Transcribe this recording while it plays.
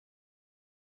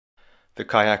The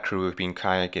Kayak Crew have been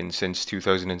kayaking since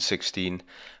 2016,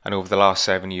 and over the last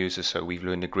 7 years or so, we've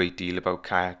learned a great deal about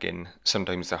kayaking,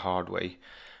 sometimes the hard way.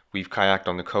 We've kayaked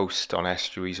on the coast, on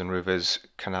estuaries and rivers,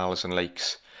 canals and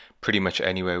lakes, pretty much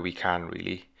anywhere we can,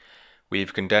 really.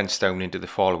 We've condensed down into the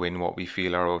following what we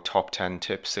feel are our top 10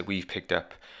 tips that we've picked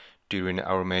up during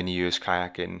our many years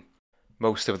kayaking.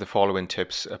 Most of the following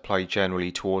tips apply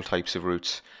generally to all types of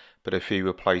routes, but a few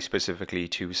apply specifically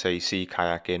to, say, sea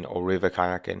kayaking or river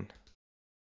kayaking.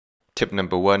 Tip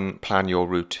number 1, plan your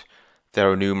route.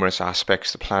 There are numerous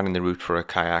aspects to planning the route for a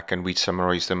kayak, and we'd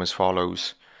summarise them as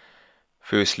follows.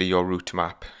 Firstly, your route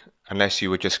map. Unless you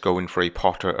were just going for a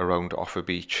potter around off a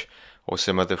beach or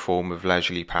some other form of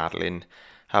leisurely paddling,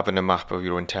 having a map of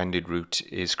your intended route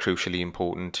is crucially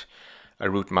important. A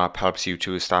route map helps you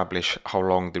to establish how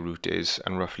long the route is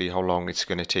and roughly how long it's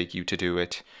going to take you to do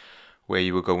it, where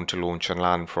you are going to launch and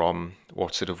land from,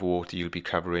 what sort of water you'll be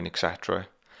covering, etc.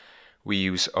 We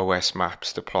use OS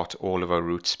Maps to plot all of our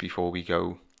routes before we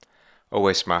go.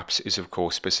 OS Maps is of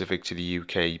course specific to the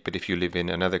UK, but if you live in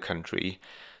another country,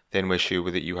 then we're sure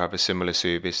that you have a similar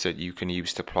service that you can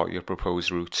use to plot your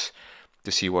proposed routes,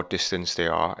 to see what distance they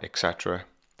are, etc.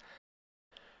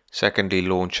 Secondly,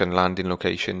 launch and landing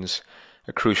locations.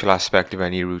 A crucial aspect of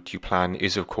any route you plan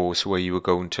is of course where you are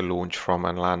going to launch from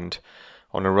and land.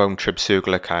 On a round trip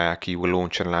circular kayak, you will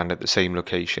launch and land at the same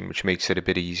location, which makes it a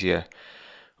bit easier.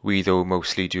 We though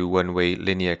mostly do one-way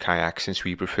linear kayak since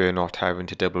we prefer not having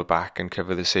to double back and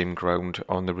cover the same ground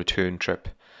on the return trip.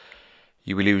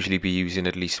 You will usually be using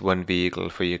at least one vehicle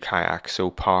for your kayak,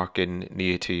 so parking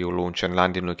near to your launch and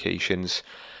landing locations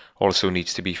also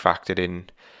needs to be factored in.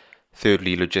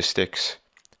 Thirdly, logistics.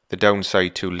 The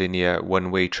downside to linear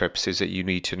one-way trips is that you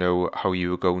need to know how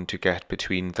you are going to get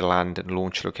between the land and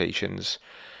launch locations.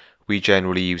 We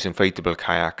generally use inflatable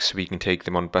kayaks. We can take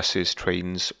them on buses,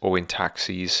 trains or in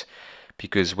taxis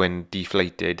because when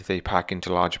deflated they pack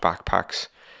into large backpacks.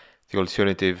 The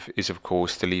alternative is of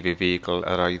course to leave a vehicle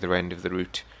at either end of the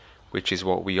route, which is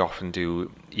what we often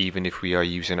do even if we are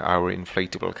using our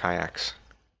inflatable kayaks.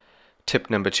 Tip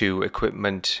number 2,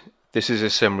 equipment. This is a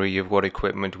summary of what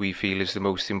equipment we feel is the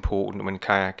most important when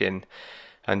kayaking,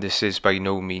 and this is by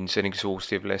no means an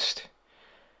exhaustive list.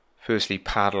 Firstly,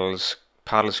 paddles.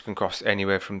 Paddles can cost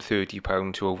anywhere from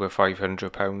 £30 to over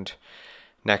 £500.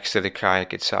 Next to the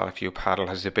kayak itself, your paddle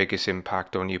has the biggest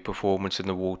impact on your performance in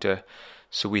the water,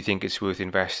 so we think it's worth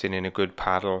investing in a good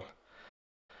paddle.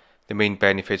 The main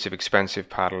benefits of expensive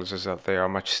paddles is that they are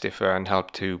much stiffer and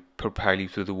help to propel you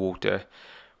through the water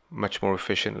much more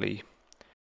efficiently.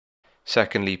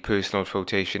 Secondly, personal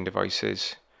flotation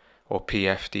devices, or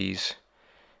PFDs.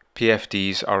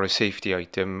 PFDs are a safety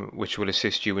item which will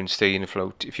assist you in staying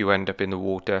afloat if you end up in the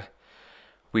water.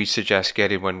 We suggest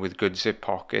getting one with good zip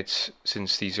pockets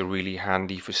since these are really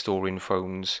handy for storing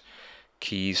phones,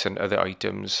 keys and other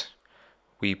items.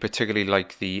 We particularly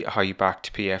like the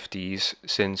high-backed PFDs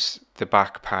since the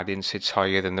back padding sits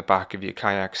higher than the back of your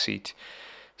kayak seat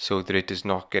so that it does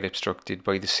not get obstructed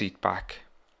by the seat back.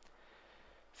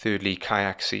 Thirdly,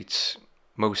 kayak seats.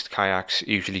 Most kayaks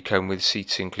usually come with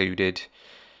seats included.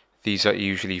 These are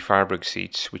usually fabric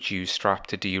seats which use strap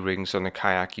to D-rings on the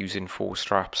kayak using 4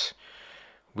 straps.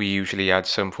 We usually add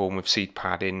some form of seat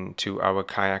padding to our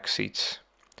kayak seats.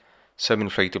 Some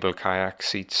inflatable kayak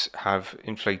seats have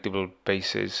inflatable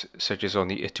bases such as on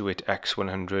the Inuit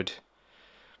X100.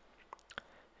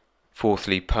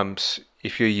 Fourthly, pumps.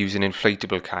 If you're using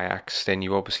inflatable kayaks then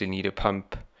you obviously need a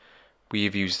pump. We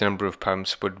have used a number of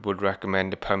pumps but would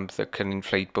recommend a pump that can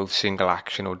inflate both single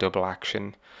action or double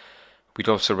action. We'd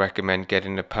also recommend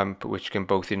getting a pump which can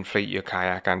both inflate your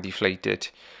kayak and deflate it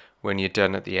when you're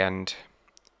done at the end.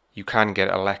 You can get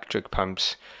electric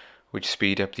pumps which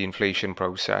speed up the inflation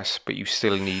process, but you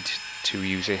still need to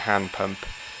use a hand pump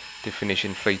to finish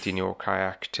inflating your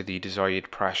kayak to the desired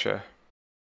pressure.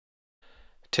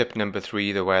 Tip number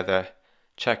 3, the weather.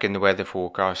 Checking the weather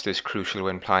forecast is crucial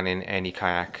when planning any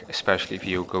kayak, especially if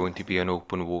you're going to be on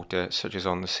open water such as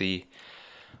on the sea.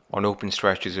 On open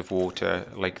stretches of water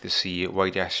like the sea,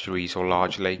 wide estuaries or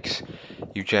large lakes,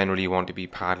 you generally want to be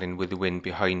paddling with the wind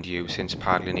behind you since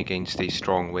paddling against a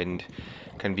strong wind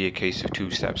can be a case of 2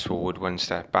 steps forward, 1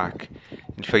 step back.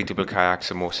 Inflatable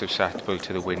kayaks are more susceptible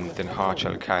to the wind than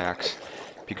hard-shell kayaks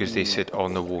because they sit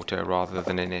on the water rather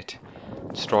than in it.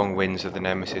 Strong winds are the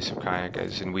nemesis of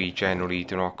kayakers, and we generally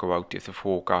do not go out if the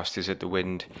forecast is that the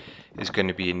wind is going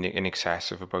to be in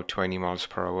excess of about 20 miles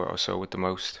per hour or so at the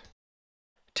most.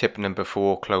 Tip number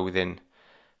 4, clothing.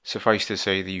 Suffice to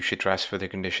say that you should dress for the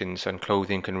conditions, and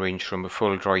clothing can range from a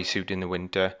full dry suit in the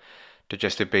winter to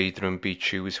just a bathing and beach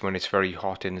shoes when it's very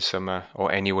hot in the summer,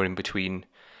 or anywhere in between.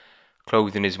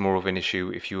 Clothing is more of an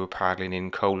issue if you are paddling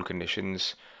in cold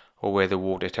conditions or where the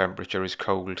water temperature is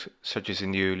cold, such as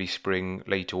in the early spring,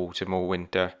 late autumn or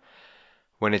winter.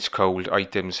 When it's cold,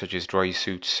 items such as dry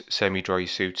suits, semi-dry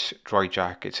suits, dry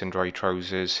jackets and dry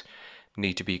trousers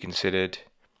need to be considered.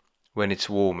 When it's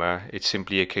warmer, it's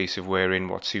simply a case of wearing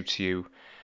what suits you.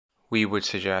 We would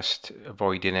suggest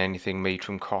avoiding anything made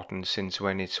from cotton, since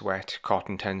when it's wet,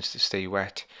 cotton tends to stay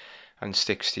wet and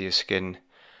sticks to your skin.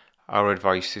 Our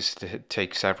advice is to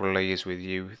take several layers with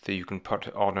you that you can put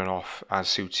on and off as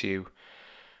suits you.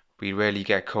 We rarely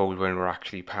get cold when we're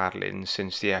actually paddling,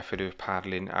 since the effort of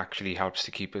paddling actually helps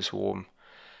to keep us warm.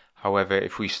 However,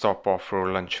 if we stop off for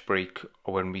a lunch break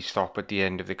or when we stop at the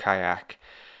end of the kayak,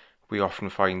 we often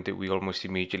find that we almost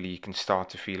immediately can start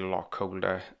to feel a lot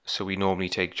colder, so we normally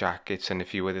take jackets and a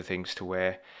few other things to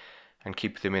wear and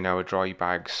keep them in our dry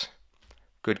bags.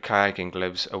 Good kayaking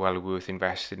gloves are well worth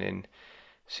investing in,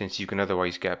 since you can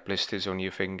otherwise get blisters on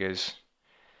your fingers.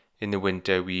 In the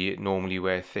winter, we normally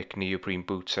wear thick neoprene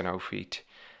boots on our feet,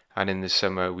 and in the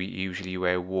summer we usually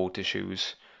wear water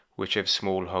shoes, which have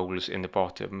small holes in the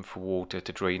bottom for water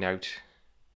to drain out.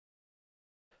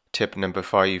 Tip number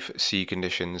 5, sea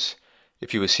conditions.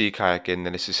 If you are sea kayaking,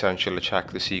 then it's essential to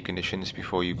check the sea conditions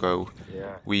before you go.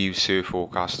 We use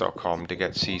surfforecast.com to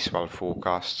get sea swell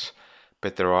forecasts,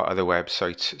 but there are other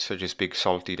websites such as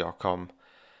bigsalty.com.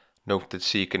 Note that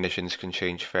sea conditions can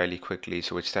change fairly quickly,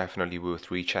 so it's definitely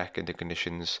worth rechecking the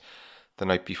conditions the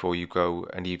night before you go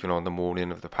and even on the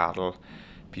morning of the paddle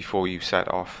before you set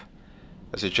off.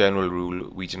 As a general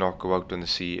rule, we do not go out on the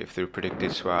sea if the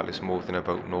predicted swell is more than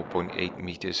about 0.8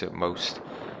 meters at most,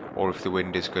 or if the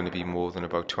wind is going to be more than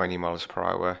about 20 miles per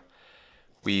hour.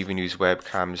 We even use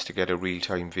webcams to get a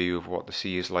real-time view of what the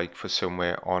sea is like for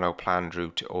somewhere on our planned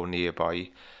route or nearby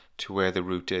to where the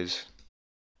route is.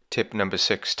 Tip number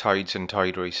 6, tides and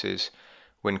tide races.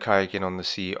 When kayaking on the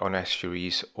sea on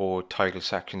estuaries or tidal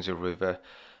sections of river,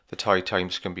 the tide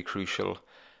times can be crucial.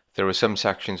 There are some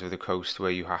sections of the coast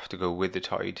where you have to go with the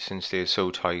tide, since they are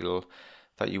so tidal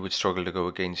that you would struggle to go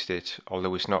against it,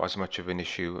 although it's not as much of an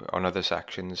issue on other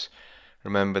sections.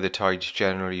 Remember, the tides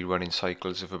generally run in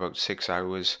cycles of about 6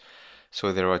 hours,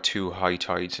 so there are 2 high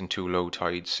tides and 2 low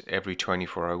tides every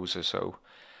 24 hours or so.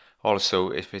 Also,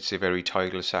 if it's a very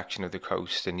tidal section of the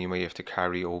coast, then you may have to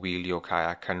carry or wheel your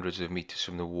kayak hundreds of meters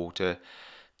from the water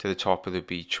to the top of the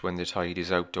beach when the tide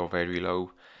is out or very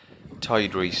low.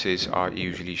 Tide races are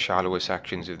usually shallower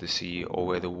sections of the sea or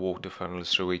where the water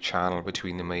funnels through a channel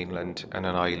between the mainland and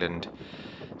an island.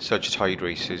 Such tide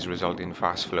races result in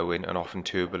fast-flowing and often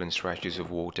turbulent stretches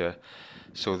of water,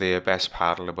 so they are best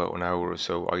paddled about an hour or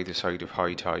so either side of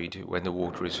high tide when the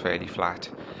water is fairly flat.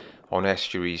 On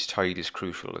estuaries, tide is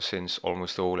crucial, since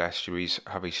almost all estuaries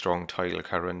have a strong tidal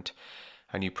current,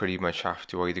 and you pretty much have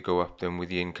to either go up them with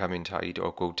the incoming tide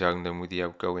or go down them with the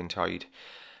outgoing tide.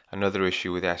 Another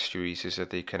issue with estuaries is that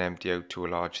they can empty out to a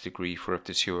large degree for up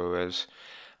to 2 hours,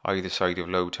 either side of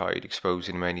low tide,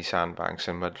 exposing many sandbanks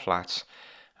and mud flats,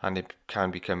 and it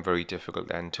can become very difficult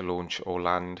then to launch or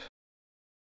land.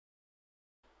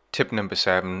 Tip number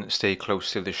 7, stay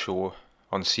close to the shore.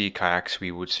 On sea kayaks,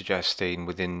 we would suggest staying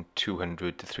within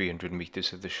 200 to 300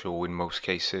 meters of the shore in most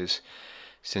cases,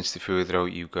 since the further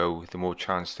out you go, the more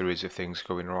chance there is of things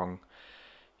going wrong.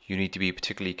 You need to be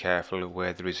particularly careful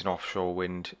where there is an offshore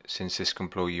wind, since this can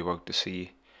blow you out to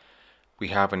sea. We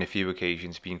have on a few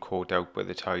occasions been caught out by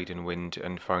the tide and wind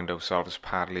and found ourselves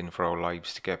paddling for our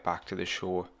lives to get back to the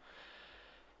shore.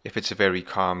 If it's a very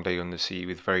calm day on the sea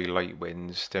with very light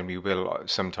winds, then we will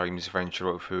sometimes venture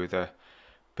out further,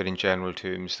 but in general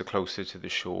terms, the closer to the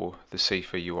shore, the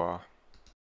safer you are.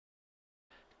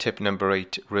 Tip number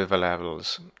 8, river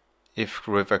levels. If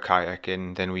river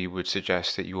kayaking, then we would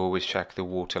suggest that you always check the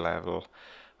water level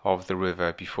of the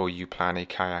river before you plan a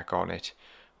kayak on it.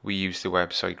 We use the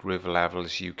website River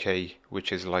Levels UK, which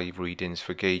has live readings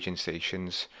for gauging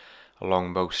stations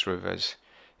along most rivers.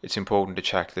 It's important to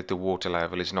check that the water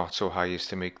level is not so high as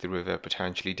to make the river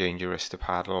potentially dangerous to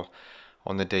paddle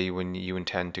on the day when you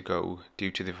intend to go,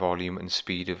 due to the volume and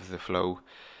speed of the flow.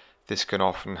 This can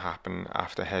often happen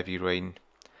after heavy rain.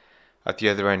 At the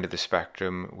other end of the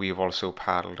spectrum, we have also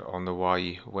paddled on the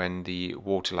Wye when the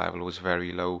water level was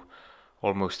very low,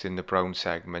 almost in the brown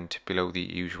segment below the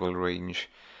usual range,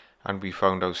 and we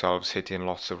found ourselves hitting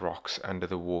lots of rocks under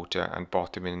the water and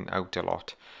bottoming out a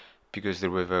lot because the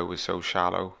river was so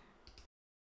shallow.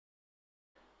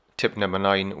 Tip number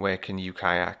 9, where can you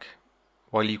kayak?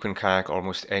 While you can kayak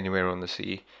almost anywhere on the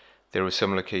sea, there are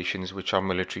some locations which are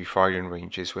military firing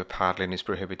ranges where paddling is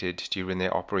prohibited during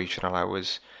their operational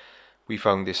hours. We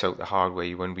found this out the hard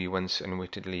way when we once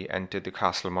unwittingly entered the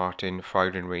Castlemartin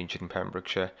firing range in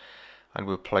Pembrokeshire and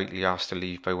were politely asked to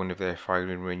leave by one of their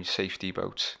firing range safety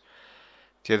boats.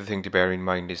 The other thing to bear in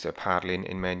mind is that paddling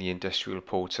in many industrial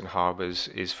ports and harbours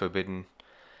is forbidden.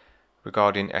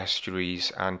 Regarding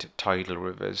estuaries and tidal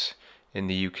rivers, in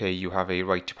the UK you have a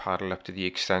right to paddle up to the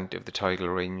extent of the tidal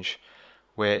range.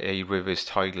 Where a river's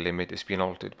tidal limit has been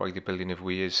altered by the building of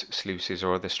weirs, sluices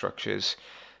or other structures,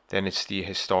 then it's the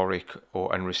historic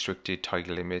or unrestricted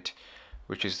tidal limit,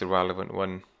 which is the relevant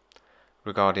one.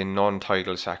 Regarding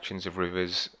non-tidal sections of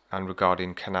rivers and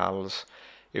regarding canals,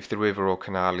 if the river or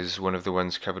canal is one of the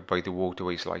ones covered by the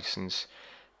waterways licence,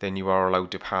 then you are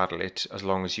allowed to paddle it as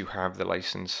long as you have the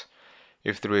licence.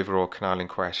 If the river or canal in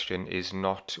question is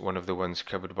not one of the ones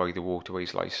covered by the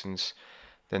waterways licence,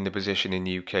 then the position in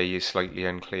the UK is slightly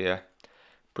unclear.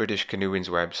 British Canoeing's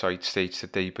website states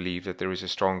that they believe that there is a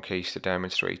strong case to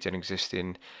demonstrate an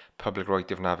existing public right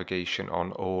of navigation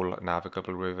on all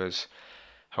navigable rivers.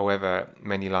 However,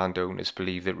 many landowners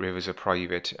believe that rivers are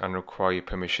private and require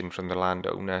permission from the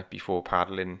landowner before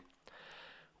paddling.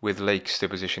 With lakes, the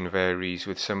position varies,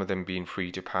 with some of them being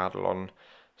free to paddle on,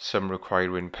 some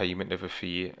requiring payment of a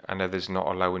fee, and others not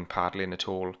allowing paddling at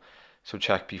all, so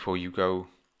check before you go.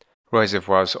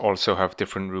 Reservoirs also have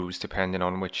different rules depending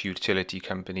on which utility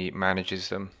company manages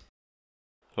them.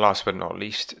 Last but not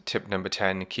least, tip number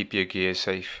 10, keep your gear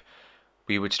safe.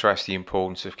 We would stress the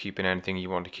importance of keeping anything you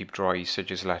want to keep dry,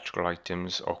 such as electrical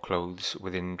items or clothes,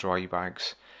 within dry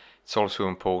bags. It's also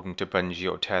important to bungee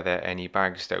or tether any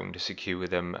bags down to secure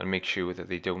them and make sure that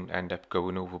they don't end up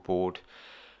going overboard.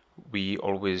 We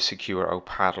always secure our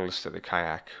paddles to the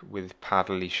kayak with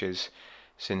paddle leashes,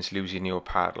 since losing your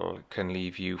paddle can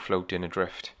leave you floating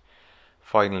adrift.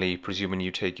 Finally, presuming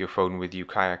you take your phone with you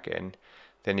kayaking,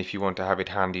 then if you want to have it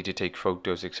handy to take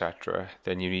photos, etc.,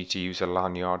 then you need to use a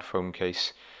lanyard phone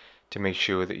case to make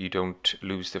sure that you don't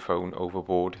lose the phone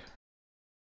overboard.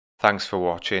 Thanks for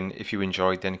watching. If you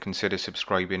enjoyed, then consider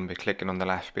subscribing by clicking on the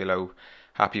left below.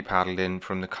 Happy paddling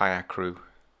from the Kayak Crew.